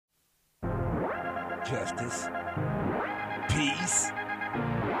justice, peace,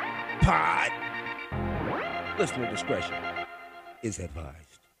 pod. Listener discretion is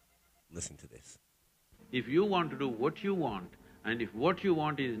advised. Listen to this. If you want to do what you want, and if what you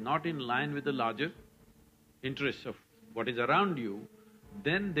want is not in line with the larger interests of what is around you,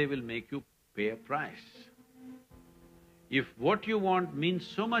 then they will make you pay a price. If what you want means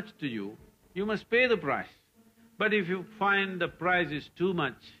so much to you, you must pay the price. But if you find the price is too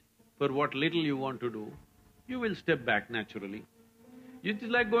much for what little you want to do, you will step back naturally. It's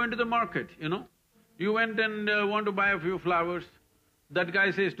like going to the market, you know. You went and want to buy a few flowers, that guy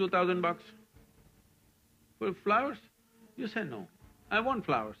says 2,000 bucks. For flowers? You say no, I want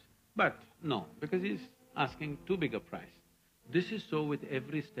flowers. But no, because he's asking too big a price. This is so with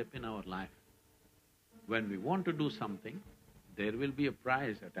every step in our life. When we want to do something, there will be a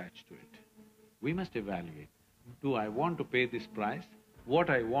price attached to it. We must evaluate, do I want to pay this price?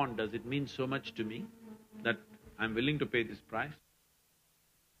 What I want, does it mean so much to me that I'm willing to pay this price?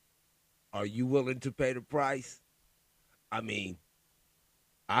 Are you willing to pay the price? I mean,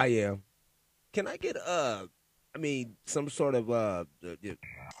 I am. Can I get, some sort of, oh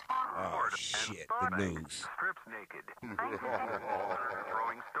shit, the news. Strips naked.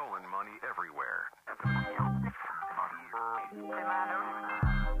 Throwing stolen money everywhere. Trying to man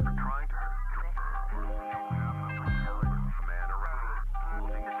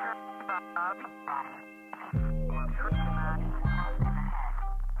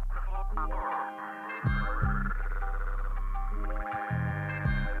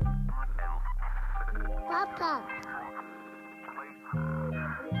Papa.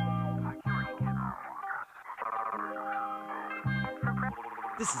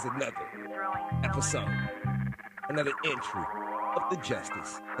 This is another episode, another entry of the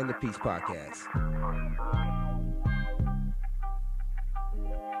Justice and the Peace podcast.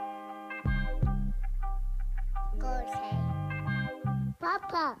 Go say.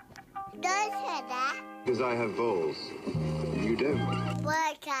 Papa, don't say that. Because I have balls. You don't.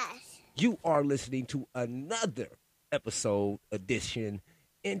 Podcast. You are listening to another episode, edition,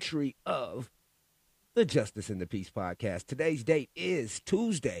 entry of the Justice and the Peace podcast. Today's date is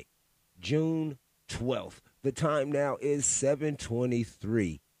Tuesday, June 12th. The time now is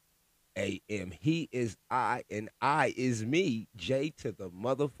 7:23 a.m. He is I, and I is me, J to the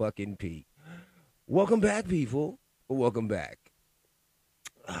motherfucking P. Welcome back, people. Welcome back.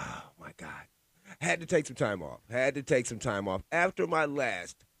 Oh, my God. Had to take some time off. After my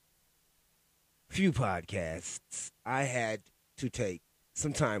last few podcasts, I had to take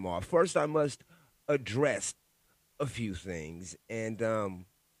some time off. First, I must address a few things, and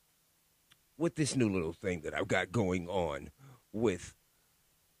with this new little thing that I've got going on with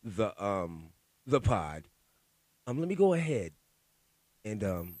the pod, let me go ahead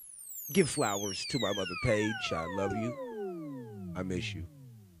and give flowers to my mother, Paige. I love you. I miss you.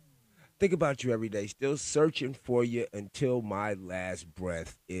 Think about you every day. Still searching for you until my last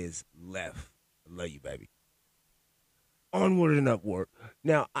breath is left. I love you, baby. Onward and upward.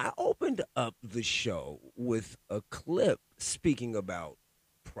 Now, I opened up the show with a clip speaking about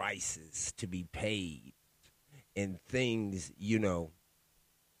prices to be paid and things, you know,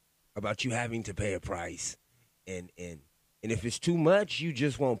 about you having to pay a price. And if it's too much, you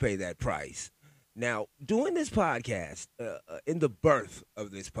just won't pay that price. Now, doing this podcast, in the birth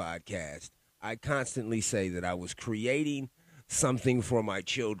of this podcast, I constantly say that I was creating something for my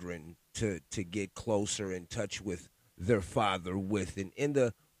children to get closer in touch with their father with. And in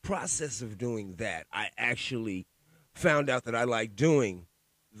the process of doing that, I actually found out that I like doing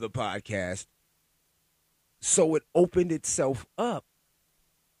the podcast. So it opened itself up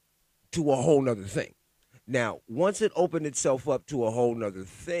to a whole nother thing. Now, once it opened itself up to a whole nother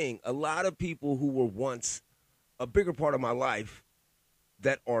thing, a lot of people who were once a bigger part of my life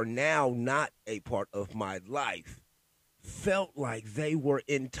that are now not a part of my life felt like they were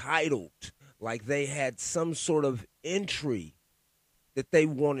entitled, like they had some sort of entry that they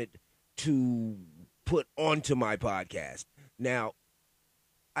wanted to put onto my podcast. Now,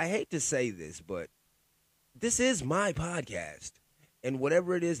 I hate to say this, but this is my podcast. And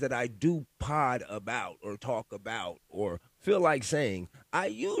whatever it is that I do pod about or talk about or feel like saying, I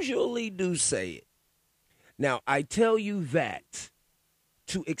usually do say it. Now, I tell you that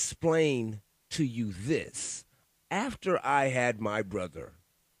to explain to you this. After I had my brother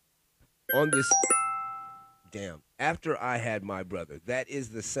on this, after I had my brother, that is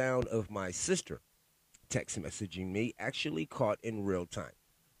the sound of my sister text messaging me, actually caught in real time.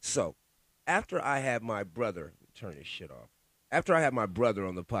 So, after I had my brother, turn this shit off. After I had my brother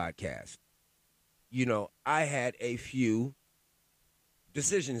on the podcast, you know, I had a few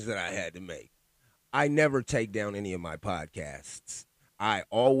decisions that I had to make. I never take down any of my podcasts. I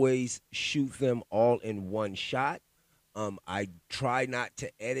always shoot them all in one shot. I try not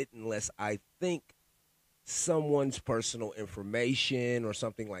to edit unless I think someone's personal information or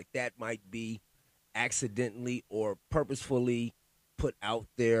something like that might be accidentally or purposefully put out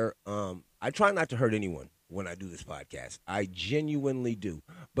there. I try not to hurt anyone when I do this podcast. I genuinely do.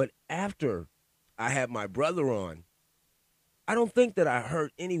 But after I had my brother on, I don't think that I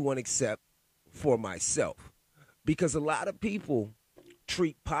hurt anyone except for myself, because a lot of people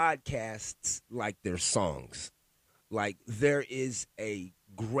treat podcasts like they're songs. Like there is a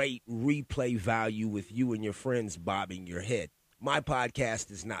great replay value with you and your friends bobbing your head. My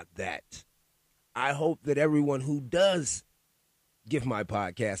podcast is not that. I hope that everyone who does give my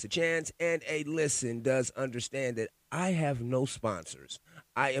podcast a chance and a listen does understand that I have no sponsors.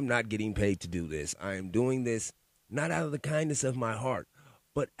 I am not getting paid to do this. I am doing this not out of the kindness of my heart,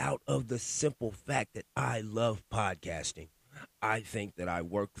 but out of the simple fact that I love podcasting. I think that I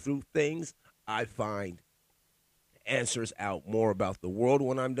work through things. I find answers out more about the world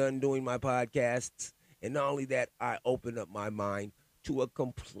when I'm done doing my podcasts. And not only that, I open up my mind to a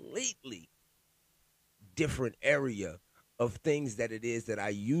completely different area of things that it is that I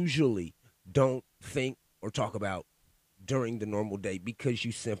usually don't think or talk about during the normal day, because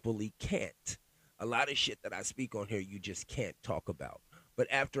you simply can't. A lot of shit that I speak on here, you just can't talk about. But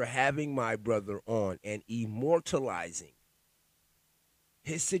after having my brother on and immortalizing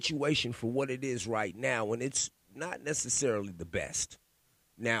his situation for what it is right now, and it's not necessarily the best.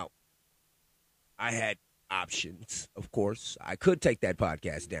 Now, I had options, of course. I could take that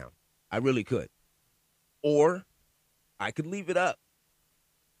podcast down. I really could. Or I could leave it up.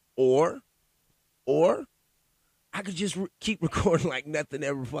 Or I could just keep recording like nothing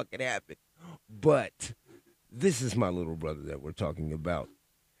ever fucking happened. But this is my little brother that we're talking about.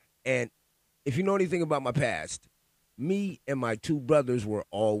 And if you know anything about my past, me and my two brothers were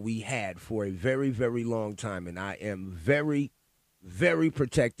all we had for a very, very long time. And I am very, very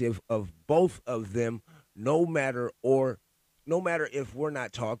protective of both of them, no matter if we're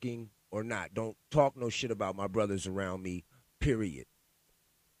not talking or not. Don't talk no shit about my brothers around me, period.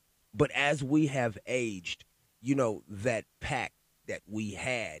 But as we have aged, you know, that pact that we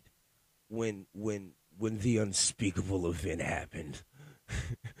had when the unspeakable event happened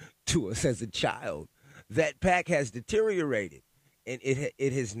to us as a child, that pact has deteriorated, and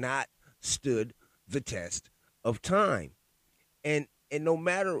it has not stood the test of time. And no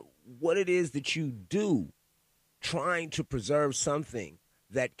matter what it is that you do, trying to preserve something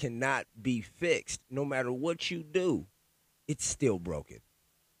that cannot be fixed, no matter what you do, it's still broken.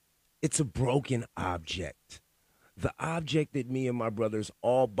 It's a broken object. The object that me and my brothers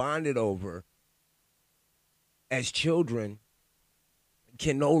all bonded over as children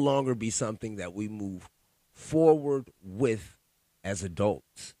can no longer be something that we move forward with as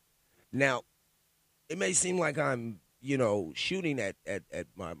adults. Now, it may seem like I'm, shooting at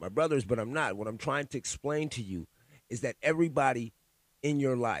my brothers, but I'm not. What I'm trying to explain to you is that everybody in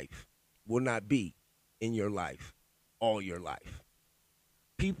your life will not be in your life all your life.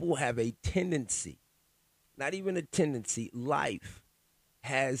 People have a tendency, not even a tendency, life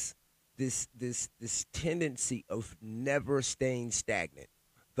has this tendency of never staying stagnant.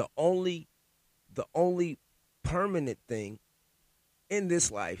 The only permanent thing in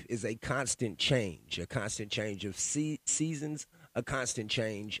this life is a constant change of seasons, a constant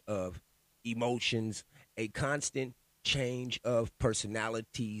change of emotions, a constant change of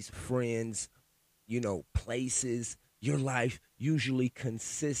personalities, friends, places. Your life usually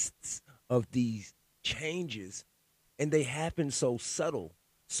consists of these changes, and they happen so subtle,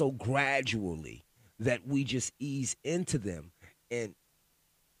 so gradually, that we just ease into them. And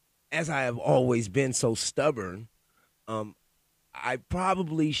as I have always been so stubborn, I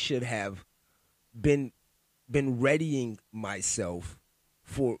probably should have been readying myself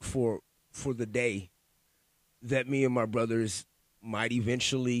for the day that me and my brothers might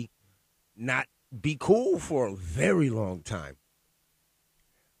eventually not be cool for a very long time.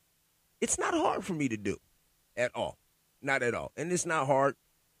 It's not hard for me to do at all. Not at all. And it's not hard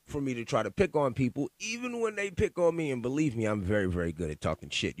for me to try to pick on people, even when they pick on me. And believe me, I'm very, very good at talking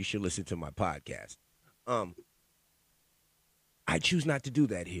shit. You should listen to my podcast. I choose not to do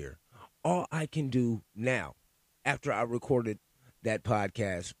that here. All I can do now, after I recorded that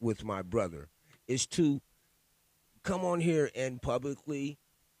podcast with my brother, is to come on here and publicly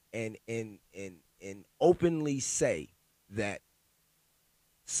and openly say that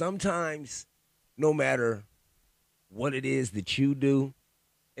sometimes, no matter what it is that you do,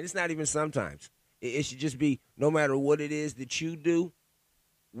 and it's not even sometimes, it should just be no matter what it is that you do,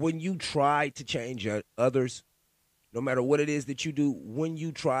 when you try to change others, no matter what it is that you do, when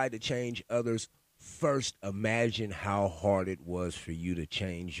you try to change others, first imagine how hard it was for you to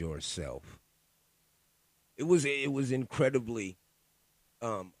change yourself. It was incredibly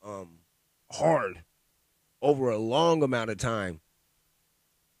hard over a long amount of time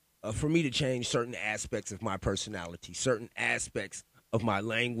for me to change certain aspects of my personality, certain aspects of my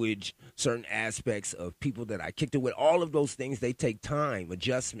language, certain aspects of people that I kicked it with. All of those things, they take time,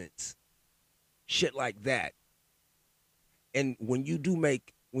 adjustments, shit like that. And when you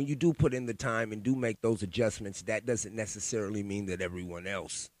do put in the time and do make those adjustments, that doesn't necessarily mean that everyone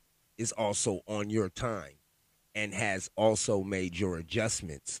else is also on your time and has also made your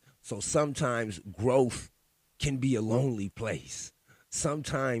adjustments. So sometimes growth can be a lonely place.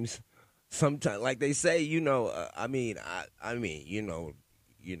 Sometimes, like they say, I'm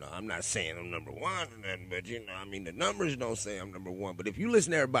not saying I'm number one, but the numbers don't say I'm number one. But if you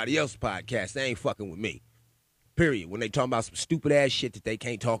listen to everybody else's podcast, they ain't fucking with me. Period. When they talk about some stupid ass shit that they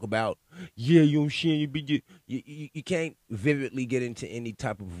can't talk about, you can't vividly get into any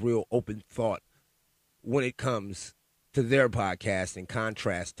type of real open thought when it comes to their podcast in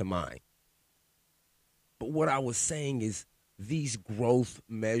contrast to mine. But what I was saying is these growth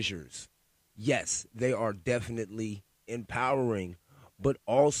measures, yes, they are definitely empowering, but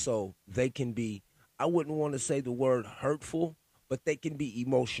also they can be, I wouldn't want to say the word hurtful, but they can be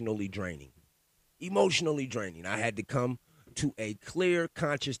emotionally draining. Emotionally draining. I had to come to a clear,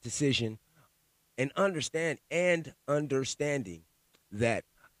 conscious decision and understanding that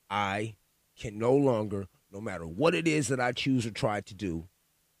I can no longer, no matter what it is that I choose or try to do,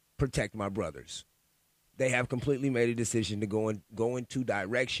 protect my brothers. They have completely made a decision to go in two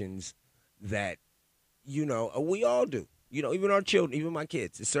directions that, we all do. Even our children, even my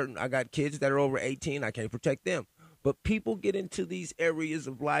kids. It's certain. I got kids that are over 18. I can't protect them. But people get into these areas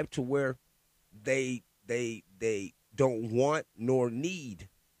of life to where they don't want nor need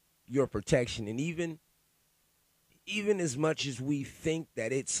your protection. And even as much as we think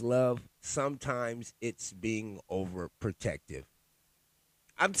that it's love, sometimes it's being overprotective.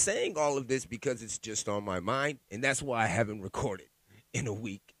 I'm saying all of this because it's just on my mind, and that's why I haven't recorded in a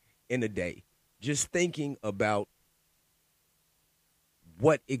week, in a day. Just thinking about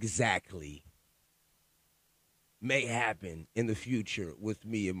what exactly may happen in the future with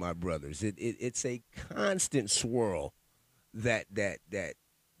me and my brothers. It's a constant swirl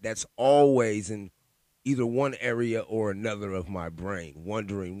that's always in either one area or another of my brain,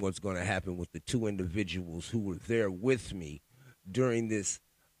 wondering what's going to happen with the two individuals who were there with me during this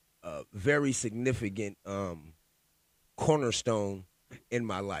very significant cornerstone in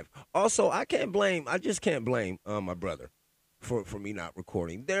my life. Also, I just can't blame my brother for me not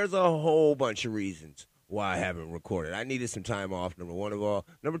recording. There's a whole bunch of reasons why I haven't recorded. I needed some time off, number one of all.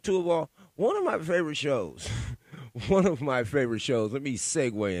 Number two of all, one of my favorite shows, let me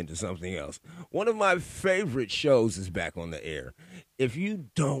segue into something else. One of my favorite shows is back on the air. If you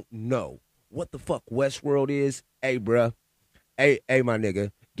don't know what the fuck Westworld is, hey, bruh, hey, my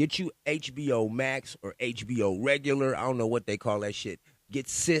nigga, get you HBO Max or HBO Regular. I don't know what they call that shit. Get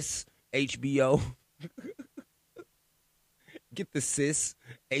Sis HBO. Get the Sis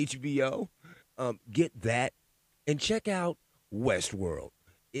HBO. Get that and check out Westworld.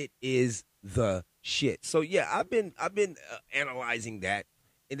 It is the shit. So yeah, I've been analyzing that,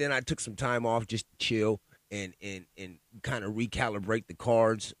 and then I took some time off just to chill and kind of recalibrate the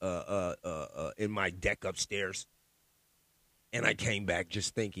cards in my deck upstairs. And I came back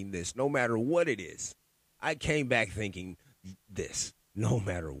just thinking this, no matter what it is. I came back thinking this, no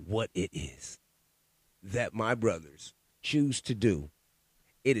matter what it is that my brothers choose to do,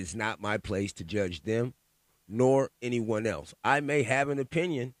 it is not my place to judge them nor anyone else. I may have an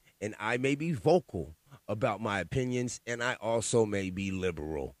opinion, and I may be vocal about my opinions, and I also may be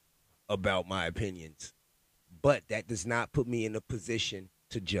liberal about my opinions. But that does not put me in a position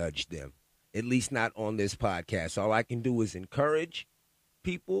to judge them, at least not on this podcast. All I can do is encourage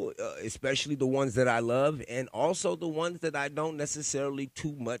people, especially the ones that I love, and also the ones that I don't necessarily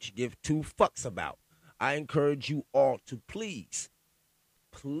too much give two fucks about. I encourage you all to please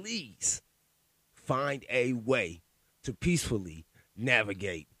find a way to peacefully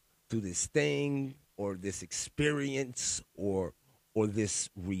navigate through this thing or this experience or this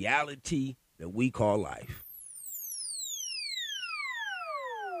reality that we call life.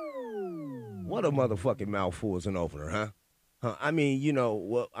 What a motherfucking mouthful as an opener, huh? I mean,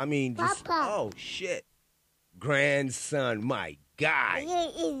 just, Papa. Oh, shit. Grandson, my guy.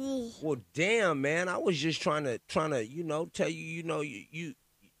 Well, damn, man, I was just trying to, tell you,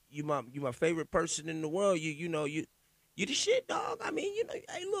 you my favorite person in the world. You the shit, dog. I mean, you know,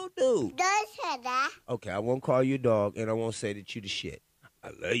 hey, little dude. Don't say that. Okay, I won't call you a dog, and I won't say that you the shit.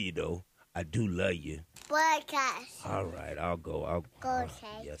 I love you, though. I do love you. Podcast. All right, I'll go.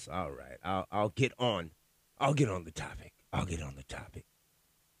 Okay. Yes, all right. I'll get on. I'll get on the topic.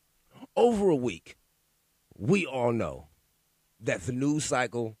 Over a week, we all know that the news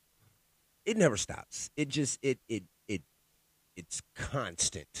cycle, it never stops. It's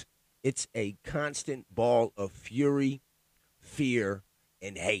constant. It's a constant ball of fury, fear,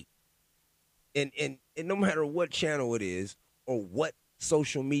 and hate. And no matter what channel it is or what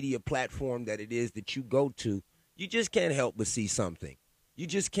social media platform that it is that you go to, you just can't help but see something. You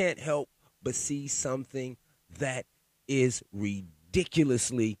just can't help but see something that is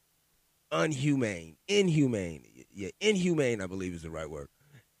ridiculously inhumane, I believe is the right word.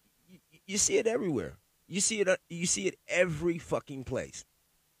 You see it everywhere. You see it every fucking place.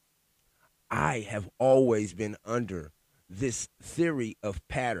 I have always been under this theory of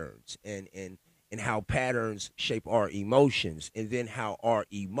patterns and how patterns shape our emotions, and then how our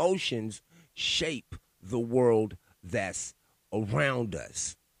emotions shape the world that's around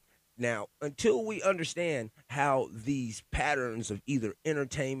us. Now, until we understand how these patterns of either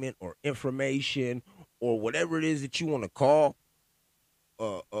entertainment or information or whatever it is that you want to call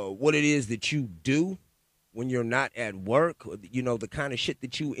what it is that you do when you're not at work, you know, the kind of shit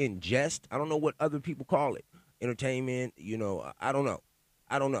that you ingest. I don't know what other people call it. Entertainment, you know, I don't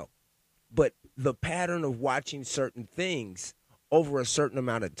know. But the pattern of watching certain things over a certain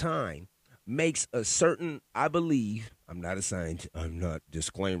amount of time makes a certain, I believe, I'm not a scientist,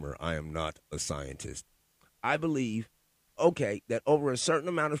 disclaimer, I am not a scientist. I believe, okay, that over a certain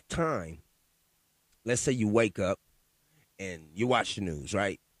amount of time, let's say you wake up and you watch the news,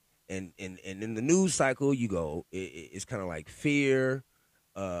 right? And in the news cycle, you go, it's kind of like fear,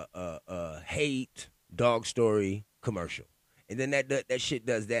 hate, dog story, commercial. And then that shit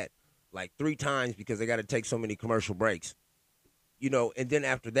does that like 3 times because they got to take so many commercial breaks. You know, and then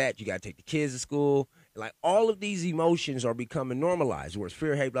after that, you got to take the kids to school. Like, all of these emotions are becoming normalized, where it's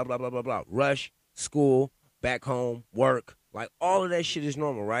fear, hate, blah, blah, blah, blah, blah. Rush, school, back home, work. Like, all of that shit is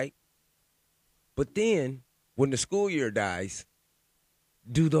normal, right? But then, when the school year dies,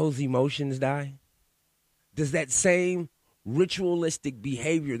 do those emotions die? Does that same ritualistic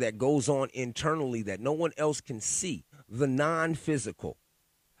behavior that goes on internally that no one else can see, the non-physical,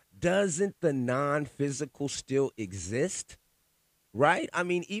 doesn't the non-physical still exist? Right? I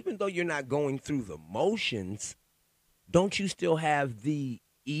mean, even though you're not going through the motions, don't you still have the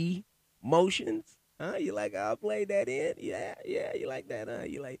emotions? Huh? You like, I'll play that in? Yeah, you like that, huh?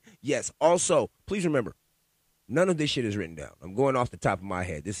 You like, yes. Also, please remember, none of this shit is written down. I'm going off the top of my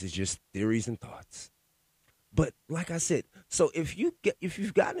head. This is just theories and thoughts. But like I said, so if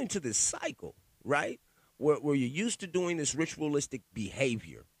you've gotten into this cycle, right, where you're used to doing this ritualistic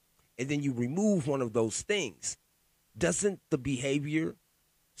behavior, and then you remove one of those things, doesn't the behavior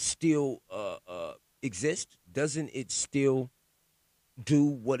still exist? Doesn't it still do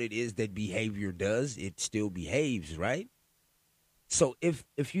what it is that behavior does? It still behaves, right? So if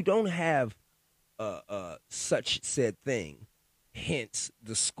you don't have such said thing, hence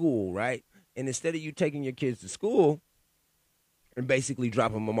the school, right? And instead of you taking your kids to school and basically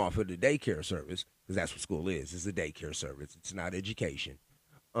dropping them off at the daycare service, because that's what school is, it's a daycare service, it's not education.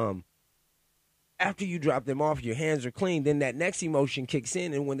 After you drop them off, your hands are clean, then that next emotion kicks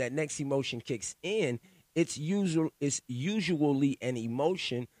in, and when that next emotion kicks in, it's usually an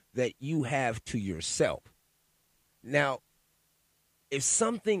emotion that you have to yourself. Now, if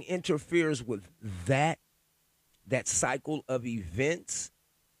something interferes with that cycle of events,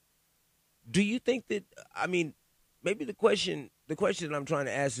 do you think that, I mean, maybe the question that I'm trying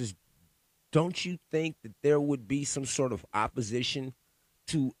to ask is, don't you think that there would be some sort of opposition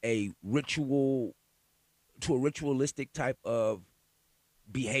to a ritualistic type of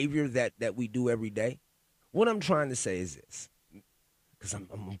behavior that we do every day? What I'm trying to say is this, because I'm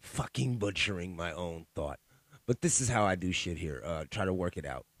fucking butchering my own thought, but this is how I do shit here. Try to work it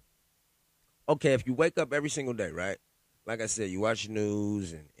out. Okay, if you wake up every single day, right? Like I said, you watch the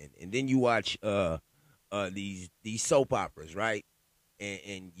news and then you watch these soap operas, right?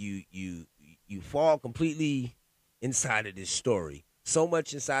 And you fall completely inside of this story. So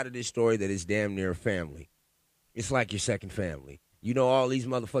much inside of this story that it's damn near family. It's like your second family. You know, all these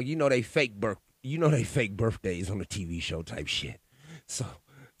motherfuckers, you know they fake birthdays on a TV show type shit.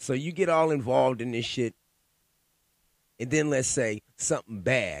 So you get all involved in this shit, and then let's say something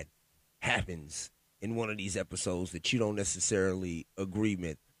bad happens in one of these episodes that you don't necessarily agree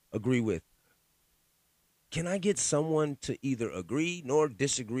with. Can I get someone to either agree nor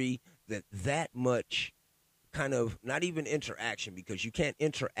disagree that much kind of not even interaction, because you can't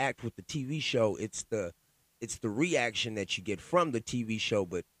interact with the TV show. It's the reaction that you get from the TV show.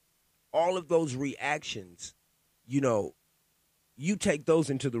 But all of those reactions, you take those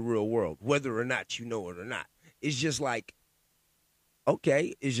into the real world, whether or not you know it or not. It's just like,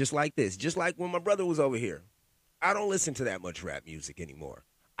 okay, it's just like this. Just like when my brother was over here. I don't listen to that much rap music anymore.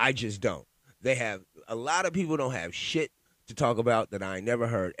 I just don't. A lot of people don't have shit to talk about that I ain't never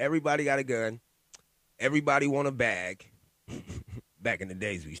heard. Everybody got a gun. Everybody want a bag. Back in the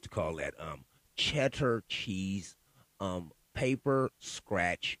days, we used to call that cheddar cheese, paper,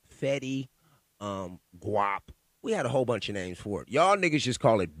 scratch, fetty, guap. We had a whole bunch of names for it. Y'all niggas just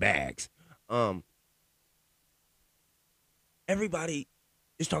call it bags. Everybody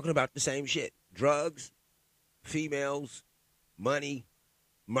is talking about the same shit. Drugs, females, money,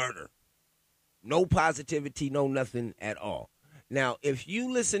 murder. No positivity, no nothing at all. Now, if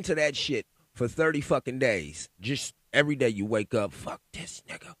you listen to that shit for 30 fucking days, just every day you wake up, fuck this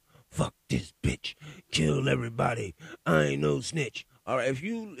nigga, fuck this bitch, kill everybody, I ain't no snitch. All right, if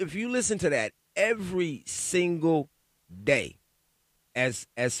you listen to that every single day as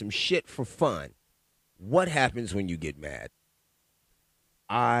some shit for fun, what happens when you get mad?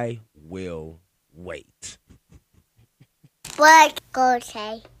 I will wait. What go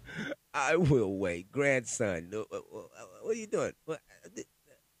say? I will wait. Grandson, what are you doing?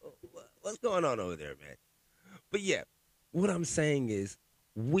 What's going on over there, man? But yeah, what I'm saying is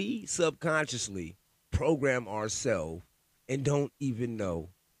we subconsciously program ourselves and don't even know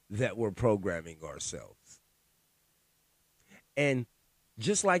that we're programming ourselves. And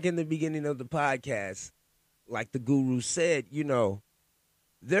just like in the beginning of the podcast, like the guru said,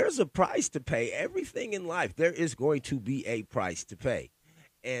 there's a price to pay. Everything in life, there is going to be a price to pay.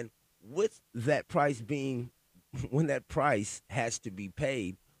 And with that price being, when that price has to be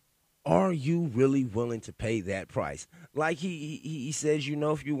paid, are you really willing to pay that price? Like he says,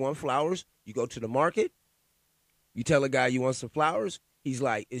 if you want flowers, you go to the market. You tell a guy you want some flowers. He's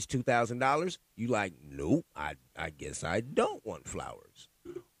like, it's $2,000. You like, nope, I guess I don't want flowers.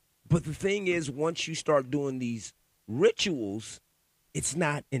 But the thing is, once you start doing these rituals, it's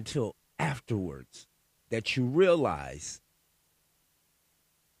not until afterwards that you realize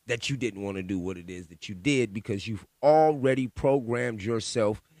that you didn't want to do what it is that you did, because you've already programmed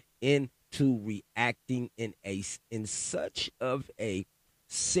yourself into reacting in such of a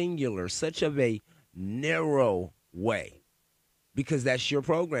singular, such of a narrow way, because that's your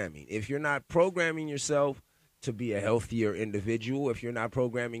programming. If you're not programming yourself to be a healthier individual, if you're not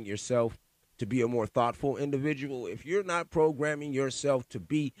programming yourself to be a more thoughtful individual, if you're not programming yourself to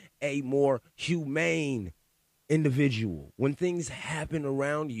be a more humane individual, when things happen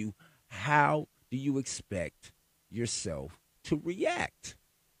around you, how do you expect yourself to react?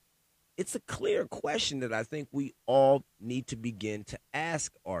 It's a clear question that I think we all need to begin to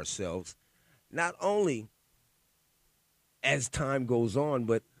ask ourselves, not only as time goes on,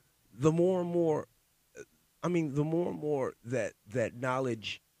 but the more and more that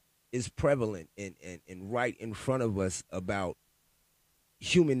knowledge is prevalent and right in front of us about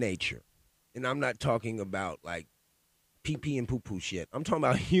human nature. And I'm not talking about like pee-pee and poo-poo shit. I'm talking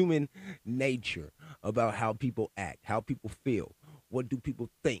about human nature, about how people act, how people feel, what do people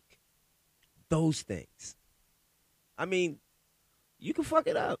think, those things. I mean, you can fuck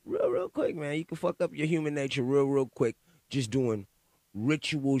it up real quick, man. You can fuck up your human nature real quick just doing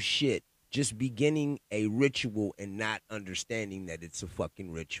ritual shit, just beginning a ritual and not understanding that it's a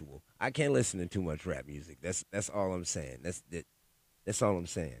fucking ritual. I can't listen to too much rap music. That's all I'm saying. That's all I'm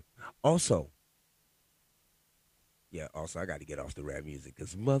saying. Also, I got to get off the rap music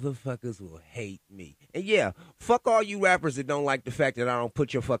because motherfuckers will hate me. And yeah, fuck all you rappers that don't like the fact that I don't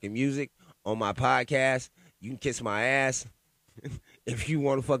put your fucking music on my podcast. You can kiss my ass. If you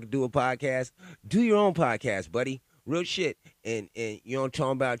want to fucking do a podcast, do your own podcast, buddy. Real shit. And you know what I'm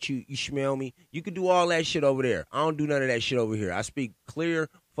talking about, you smell me. You can do all that shit over there. I don't do none of that shit over here. I speak clear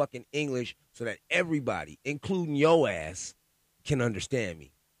fucking English so that everybody, including your ass, can understand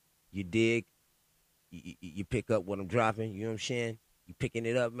me. You dig? You pick up what I'm dropping, you know what I'm saying? You picking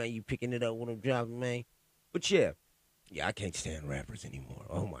it up, man. You picking it up what I'm dropping, man. But yeah, I can't stand rappers anymore.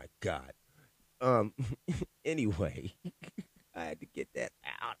 Oh my God. Anyway, I had to get that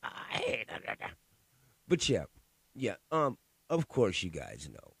out. But yeah. Of course you guys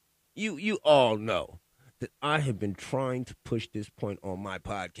know. You all know that I have been trying to push this point on my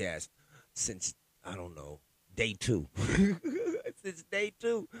podcast since, I don't know, day 2. Since day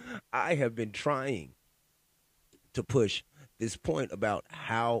 2, I have been trying to push this point about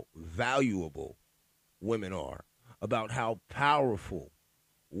how valuable women are, about how powerful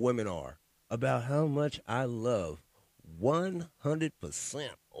women are, about how much I love 100%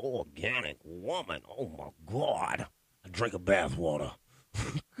 organic woman. Oh my God. I drink a bath water.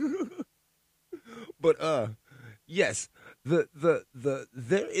 But yes,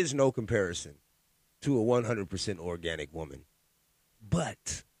 there is no comparison to a 100% organic woman.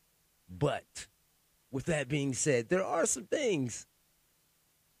 But with that being said, there are some things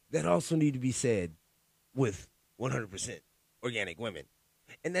that also need to be said with 100% organic women.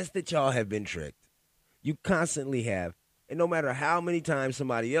 And that's that y'all have been tricked. You constantly have. And no matter how many times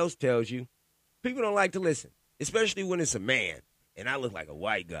somebody else tells you, people don't like to listen, especially when it's a man. And I look like a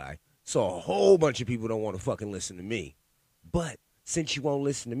white guy. So a whole bunch of people don't want to fucking listen to me. But since you won't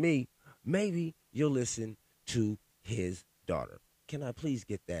listen to me, maybe you'll listen to his daughter. Can I please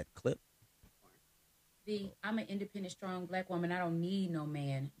get that clip? I'm an independent, strong black woman. I don't need no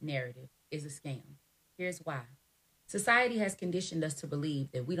man narrative is a scam. Here's why. Society has conditioned us to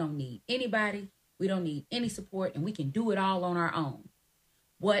believe that we don't need anybody, we don't need any support, and we can do it all on our own.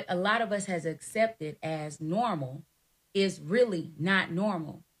 What a lot of us has accepted as normal is really not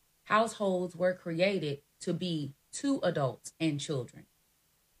normal. Households were created to be 2 adults and children.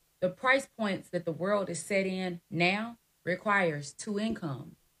 The price points that the world is set in now requires 2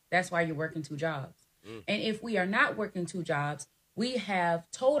 incomes. That's why you're working 2 jobs. And if we are not working 2 jobs, we have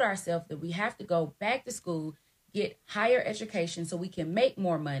told ourselves that we have to go back to school, get higher education so we can make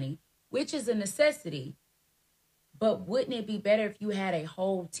more money, which is a necessity. But wouldn't it be better if you had a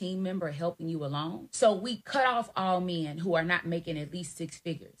whole team member helping you along? So we cut off all men who are not making at least 6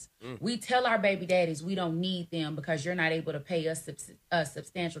 figures. We tell our baby daddies we don't need them because you're not able to pay us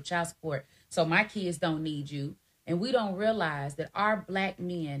substantial child support. So my kids don't need you. And we don't realize that our black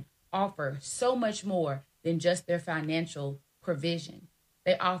men offer so much more than just their financial provision.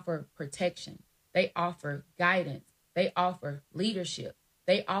 They offer protection. They offer guidance. They offer leadership.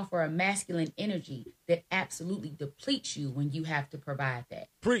 They offer a masculine energy that absolutely depletes you when you have to provide that.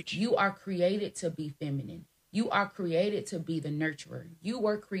 Preach. You are created to be feminine. You are created to be the nurturer. You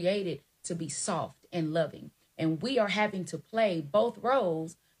were created to be soft and loving. And we are having to play both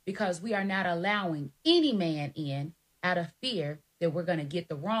roles because we are not allowing any man in out of fear that we're going to get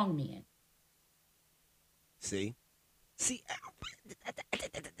the wrong men. See,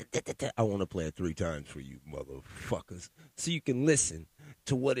 I want to play it 3 times for you motherfuckers so you can listen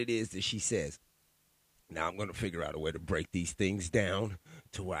to what it is that she says. Now I'm going to figure out a way to break these things down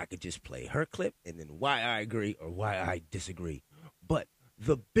to where I could just play her clip and then why I agree or why I disagree. But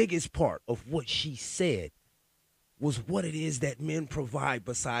the biggest part of what she said was what it is that men provide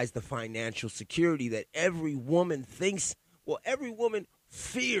besides the financial security that every woman thinks, well, every woman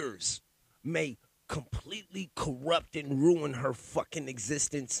fears may completely corrupt and ruin her fucking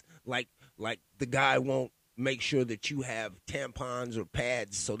existence. Like the guy won't make sure that you have tampons or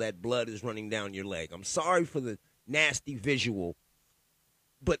pads so that blood is running down your leg. I'm sorry for the nasty visual,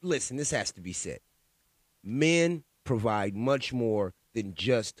 but listen, this has to be said. Men provide much more than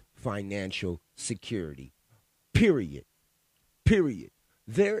just financial security. Period.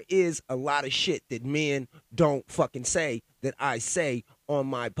 There is a lot of shit that men don't fucking say that I say on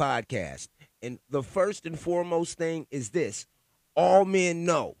my podcast. And the first and foremost thing is this. All men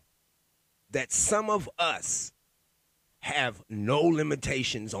know that some of us have no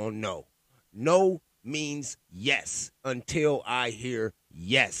limitations on no. No means yes until I hear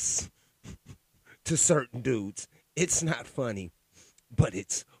yes to certain dudes. It's not funny, but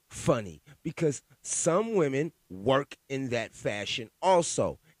it's funny because some women work in that fashion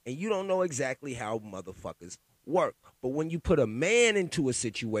also. And you don't know exactly how motherfuckers work. But when you put a man into a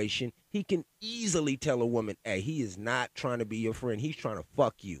situation, he can easily tell a woman, hey, he is not trying to be your friend. He's trying to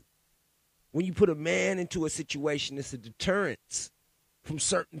fuck you. When you put a man into a situation, it's a deterrence from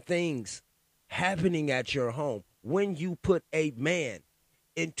certain things happening at your home. When you put a man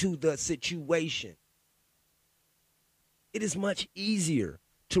into the situation, it is much easier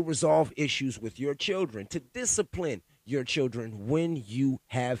to resolve issues with your children, to discipline your children when you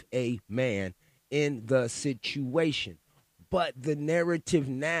have a man in the situation. But the narrative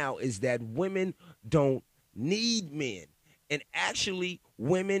now is that women don't need men. And actually,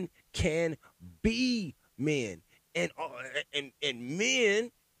 women can be men. And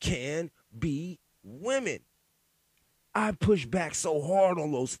men can be women. I push back so hard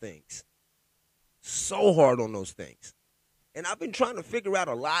on those things. So hard on those things. And I've been trying to figure out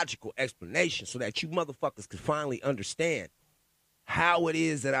a logical explanation so that you motherfuckers can finally understand how it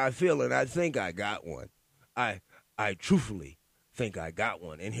is that I feel, and I think I got one. I truthfully think I got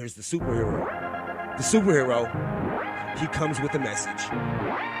one. And here's the superhero. The superhero, he comes with a message.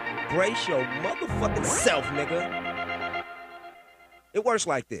 Brace your motherfucking self, nigga. It works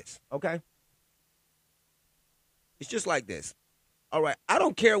like this, okay? It's just like this. All right, I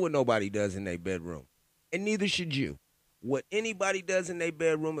don't care what nobody does in their bedroom, and neither should you. What anybody does in their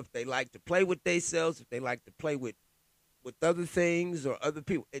bedroom, if they like to play with themselves, if they like to play with other things or other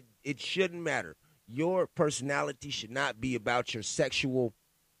people, it shouldn't matter. Your personality should not be about your sexual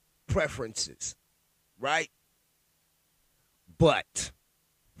preferences, right? But,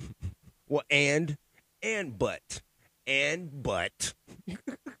 well, and but.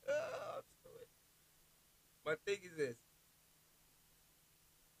 My thing is this.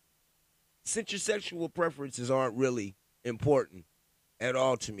 Since your sexual preferences aren't really important at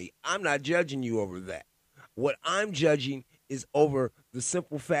all to me, I'm not judging you over that. What I'm judging is over the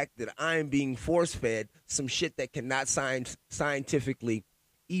simple fact that I am being force-fed some shit that cannot scientifically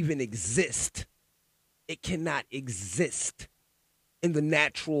even exist. It cannot exist in the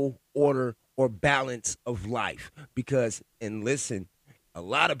natural order or balance of life. Because, and listen, a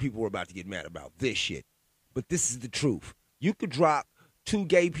lot of people are about to get mad about this shit, but this is the truth. You could drop two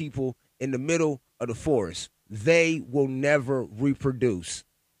gay people in the middle of the forest. They will never reproduce.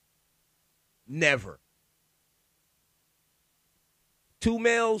 Never. Two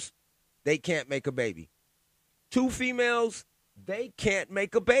males, they can't make a baby. Two females, they can't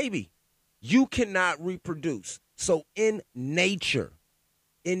make a baby. You cannot reproduce. So in nature,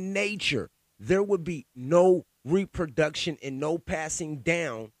 there would be no reproduction and no passing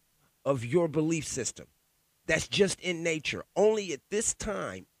down of your belief system. That's just in nature. Only at this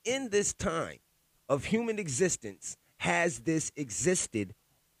time, in this time of human existence, has this existed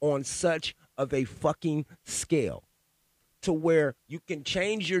on such of a fucking scale to where you can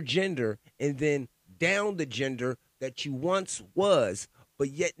change your gender and then down the gender that you once was,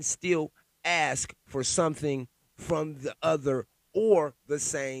 but yet and still ask for something from the other or the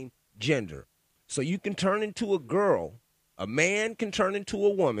same gender. So you can turn into a girl, a man can turn into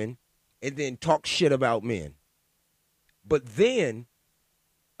a woman, and then talk shit about men. But then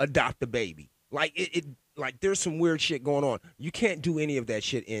adopt a baby. Like like there's some weird shit going on. You can't do any of that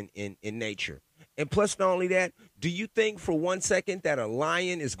shit in nature. And plus, not only that, do you think for 1 second that a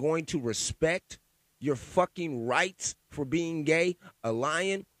lion is going to respect your fucking rights for being gay? A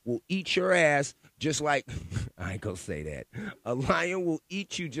lion will eat your ass just like, I ain't gonna say that. A lion will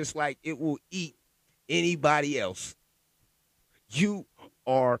eat you just like it will eat anybody else. You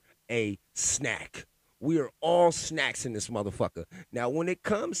are a snack. We are all snacks in this motherfucker. Now, when it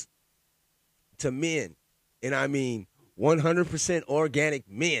comes to men, and I mean 100% organic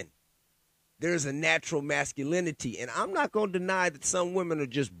men, there's a natural masculinity. And I'm not going to deny that some women are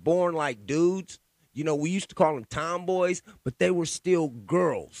just born like dudes. You know, we used to call them tomboys, but they were still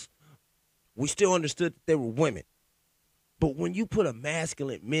girls. We still understood that they were women. But when you put a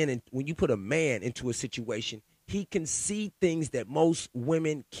masculine man and when you put a man into a situation, he can see things that most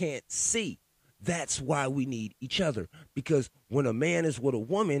women can't see. That's why we need each other. Because when a man is with a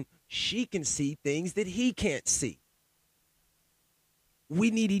woman, she can see things that he can't see.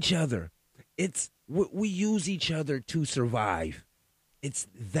 We need each other. We use each other to survive. It's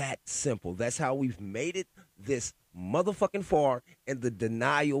that simple. That's how we've made it this motherfucking far, and the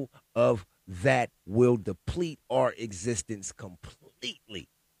denial of that will deplete our existence completely.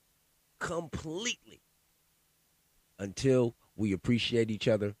 Completely. Until we appreciate each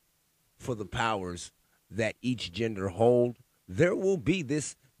other for the powers that each gender hold, there will be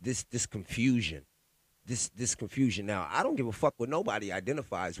this confusion. This confusion. Now, I don't give a fuck what nobody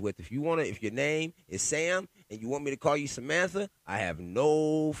identifies with. If your name is Sam and you want me to call you Samantha, I have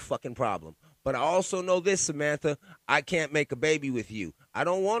no fucking problem. But I also know this, Samantha, I can't make a baby with you. I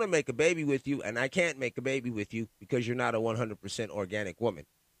don't want to make a baby with you, and I can't make a baby with you because you're not a 100% organic woman.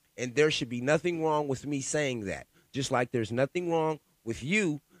 And there should be nothing wrong with me saying that. Just like there's nothing wrong with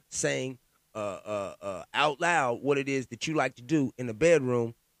you saying out loud what it is that you like to do in the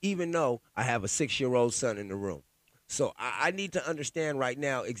bedroom, even though I have a 6-year-old son in the room. So I need to understand right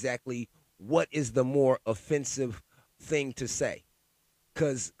now exactly what is the more offensive thing to say.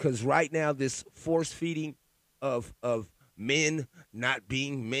 Because right now this force feeding of men not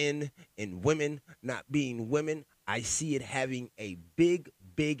being men and women not being women, I see it having a big,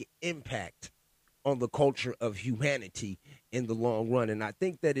 big impact on the culture of humanity in the long run. And I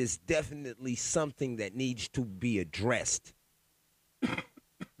think that is definitely something that needs to be addressed.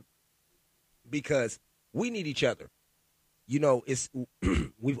 Because we need each other. You know,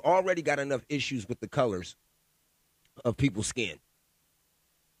 we've already got enough issues with the colors of people's skin.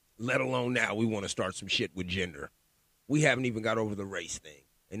 Let alone now we want to start some shit with gender. We haven't even got over the race thing.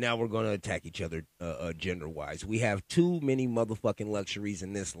 And now we're going to attack each other gender-wise. We have too many motherfucking luxuries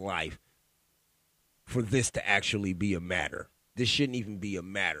in this life for this to actually be a matter. this shouldn't even be a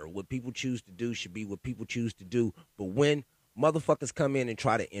matter. What people choose to do should be what people choose to do. But when motherfuckers come in and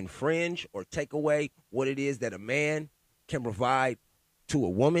try to infringe or take away what it is that a man can provide to a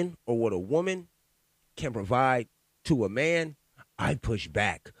woman or what a woman can provide to a man, I push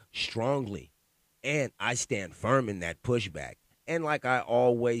back strongly. And I stand firm in that pushback. And like I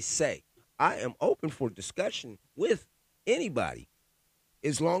always say, I am open for discussion with anybody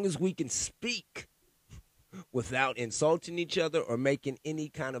as long as we can speak without insulting each other or making any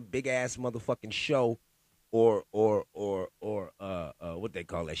kind of big ass motherfucking show or what they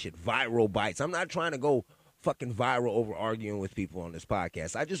call that shit, viral bites. I'm not trying to go fucking viral over arguing with people on this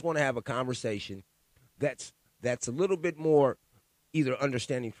podcast. I just want to have a conversation that's a little bit more either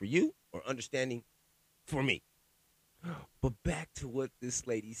understanding for you or understanding for me. But back to what this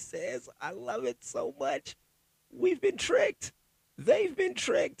lady says, I love it so much. We've been tricked. They've been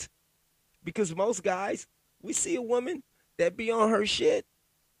tricked. Because most guys, we see a woman that be on her shit,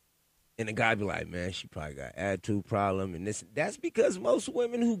 and the guy be like, man, she probably got attitude problem and this. That's because most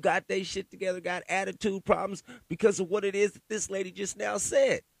women who got their shit together got attitude problems because of what it is that this lady just now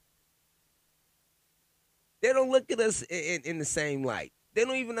said. They don't look at us in the same light. They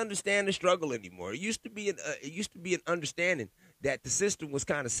don't even understand the struggle anymore. It used to be an understanding that the system was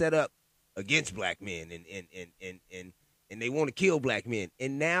kind of set up against black men and they want to kill black men.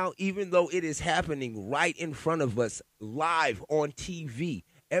 And now, even though it is happening right in front of us, live on TV,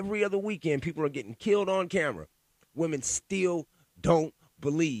 every other weekend, people are getting killed on camera. Women still don't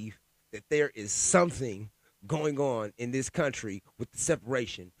believe that there is something going on in this country with the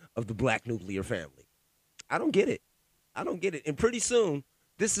separation of the black nuclear family. I don't get it. I don't get it. And pretty soon,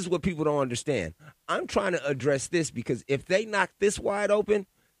 this is what people don't understand. I'm trying to address this because if they knock this wide open,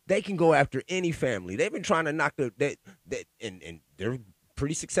 they can go after any family. They've been trying to knock that, and they're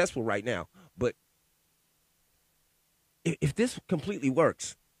pretty successful right now. But if this completely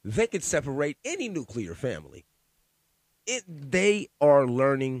works, they could separate any nuclear family. They are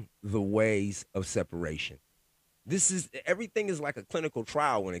learning the ways of separation. Everything is like a clinical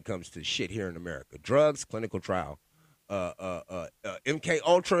trial when it comes to shit here in America. Drugs, clinical trial. MK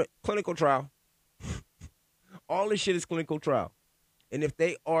Ultra, clinical trial. All this shit is clinical trial. And if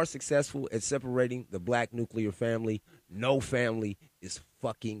they are successful at separating the black nuclear family, no family is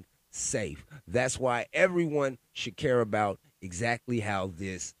fucking safe. That's why everyone should care about exactly how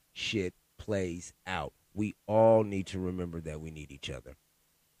this shit plays out. We all need to remember that we need each other.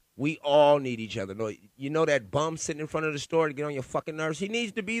 We all need each other. No, you know that bum sitting in front of the store to get on your fucking nerves? He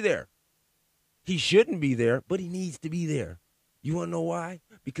needs to be there. He shouldn't be there, but he needs to be there. You want to know why?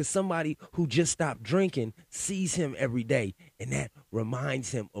 Because somebody who just stopped drinking sees him every day, and that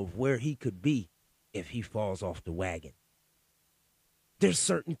reminds him of where he could be if he falls off the wagon. There's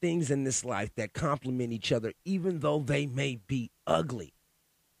certain things in this life that complement each other, even though they may be ugly.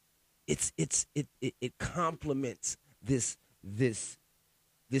 It complements this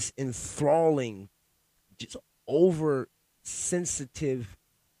enthralling, just oversensitive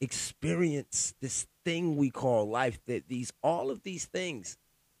experience, this thing we call life, that all of these things,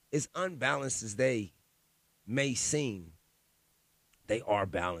 as unbalanced as they may seem, they are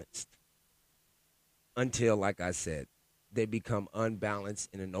balanced until, like I said, they become unbalanced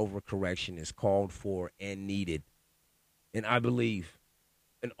and an overcorrection is called for and needed. And I believe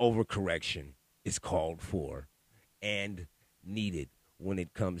an overcorrection is called for and needed when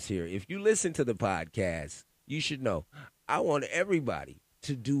it comes here. If you listen to the podcast, you should know I want everybody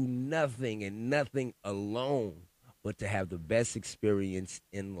to do nothing and nothing alone, but to have the best experience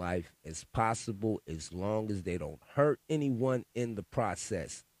in life as possible, as long as they don't hurt anyone in the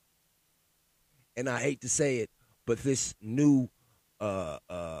process. And I hate to say it, but this new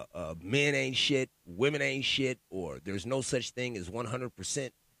men ain't shit, women ain't shit, or there's no such thing as 100%.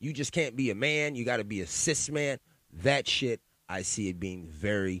 You just can't be a man. You got to be a cis man. That shit, I see it being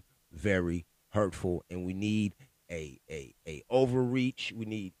very, very hurtful, and we need a overreach. We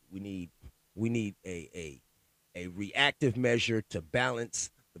need a reactive measure to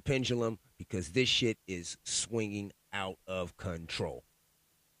balance the pendulum, because this shit is swinging out of control,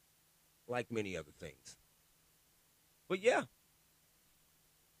 like many other things. But yeah,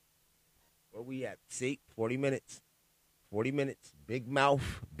 where we at? See, 40 minutes. 40 minutes. Big mouth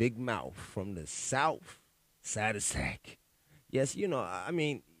from the south side of Sac. Yes, you know, I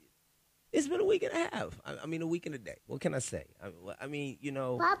mean, it's been a week and a half. I mean, a week and a day. What can I say? I mean, you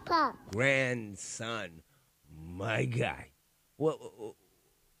know, Papa. Grandson, my guy. What?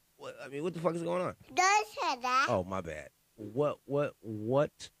 I mean, what the fuck is going on? Don't say that. Oh, my bad. What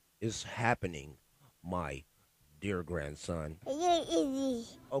is happening, my dear grandson. Easy.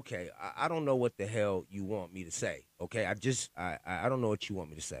 Okay, I don't know what the hell you want me to say. Okay, I don't know what you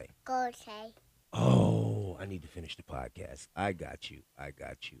want me to say. Go say. Oh, I need to finish the podcast. I got you.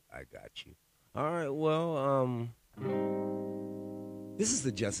 All right, well, this is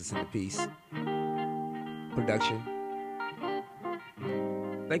the Justice in the Peace production.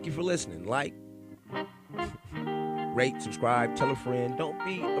 Thank you for listening. Like, rate, subscribe, tell a friend. Don't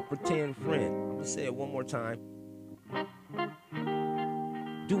be a pretend friend. I'm going to say it one more time.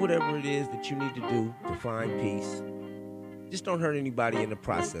 Do whatever it is that you need to do to find peace. Just don't hurt anybody in the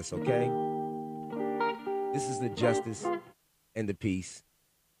process, okay? This is the Justice and the Peace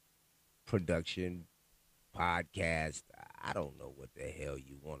production podcast. I don't know what the hell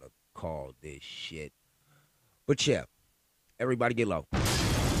you want to call this shit. But yeah, everybody get low.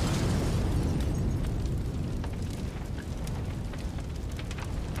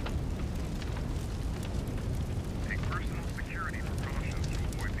 Take personal security precautions to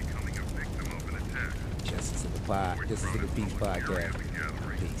avoid becoming a victim of an attack. Justice in the Peace podcast.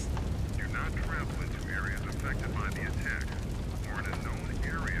 Peace. Do not travel into areas affected by the attack.